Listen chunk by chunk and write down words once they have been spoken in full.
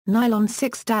Nylon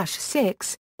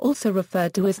 6-6, also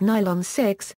referred to as Nylon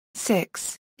 6,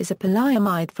 is a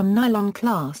polyamide from nylon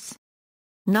class.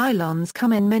 Nylons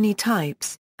come in many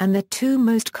types, and the two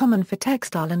most common for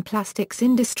textile and plastics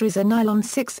industries are Nylon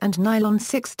 6 and Nylon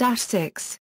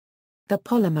 6-6. The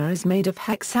polymer is made of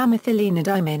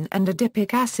hexamethylenediamine and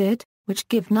adipic acid, which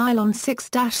give Nylon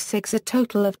 6-6 a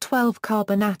total of 12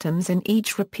 carbon atoms in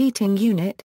each repeating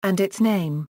unit, and its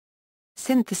name.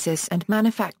 Synthesis and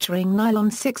manufacturing Nylon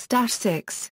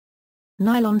 6-6.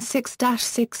 Nylon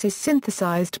 6-6 is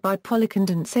synthesized by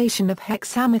polycondensation of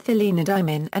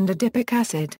hexamethylenediamine and adipic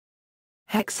acid.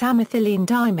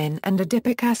 Hexamethylenediamine and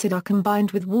adipic acid are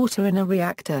combined with water in a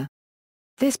reactor.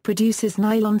 This produces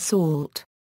nylon salt.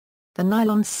 The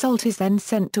nylon salt is then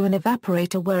sent to an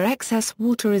evaporator where excess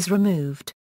water is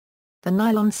removed. The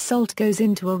nylon salt goes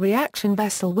into a reaction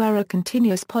vessel where a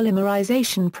continuous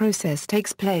polymerization process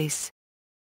takes place.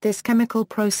 This chemical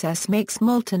process makes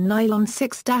molten nylon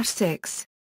 6-6.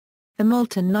 The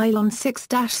molten nylon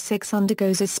 6-6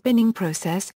 undergoes a spinning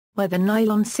process, where the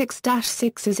nylon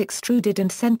 6-6 is extruded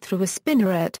and sent through a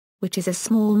spinneret, which is a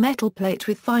small metal plate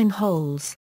with fine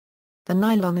holes. The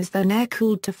nylon is then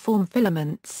air-cooled to form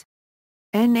filaments.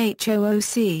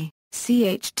 NHOOC,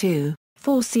 CH2,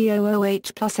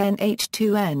 4COOH plus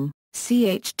NH2N,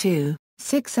 CH2,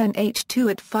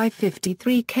 6NH2 at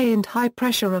 553 K and high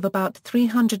pressure of about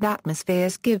 300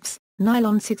 atmospheres gives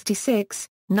nylon 66.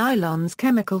 Nylon's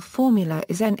chemical formula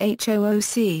is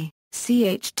NHOOC,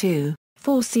 CH2,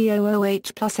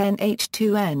 4COOH plus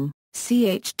NH2N,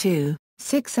 CH2,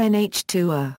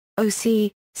 6NH2A,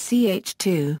 OC,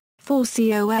 CH2,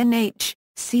 4CONH,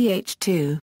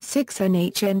 CH2,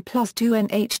 6NHN plus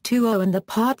 2NH2O and the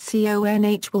part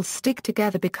CONH will stick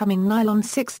together becoming nylon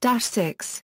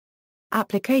 6-6.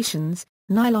 Applications: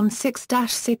 Nylon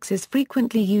 6-6 is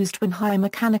frequently used when high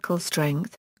mechanical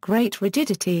strength, great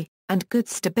rigidity, and good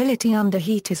stability under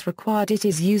heat is required. It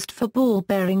is used for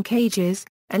ball-bearing cages,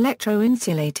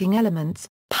 electro-insulating elements,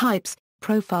 pipes,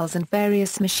 profiles and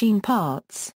various machine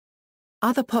parts.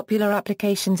 Other popular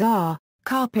applications are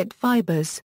carpet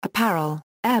fibers, apparel,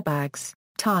 airbags,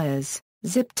 tires,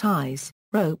 zip ties,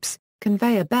 ropes,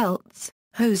 conveyor belts,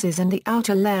 hoses and the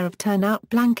outer layer of turnout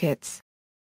blankets.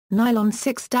 Nylon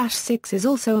 6-6 is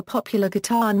also a popular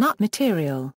guitar nut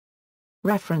material.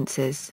 References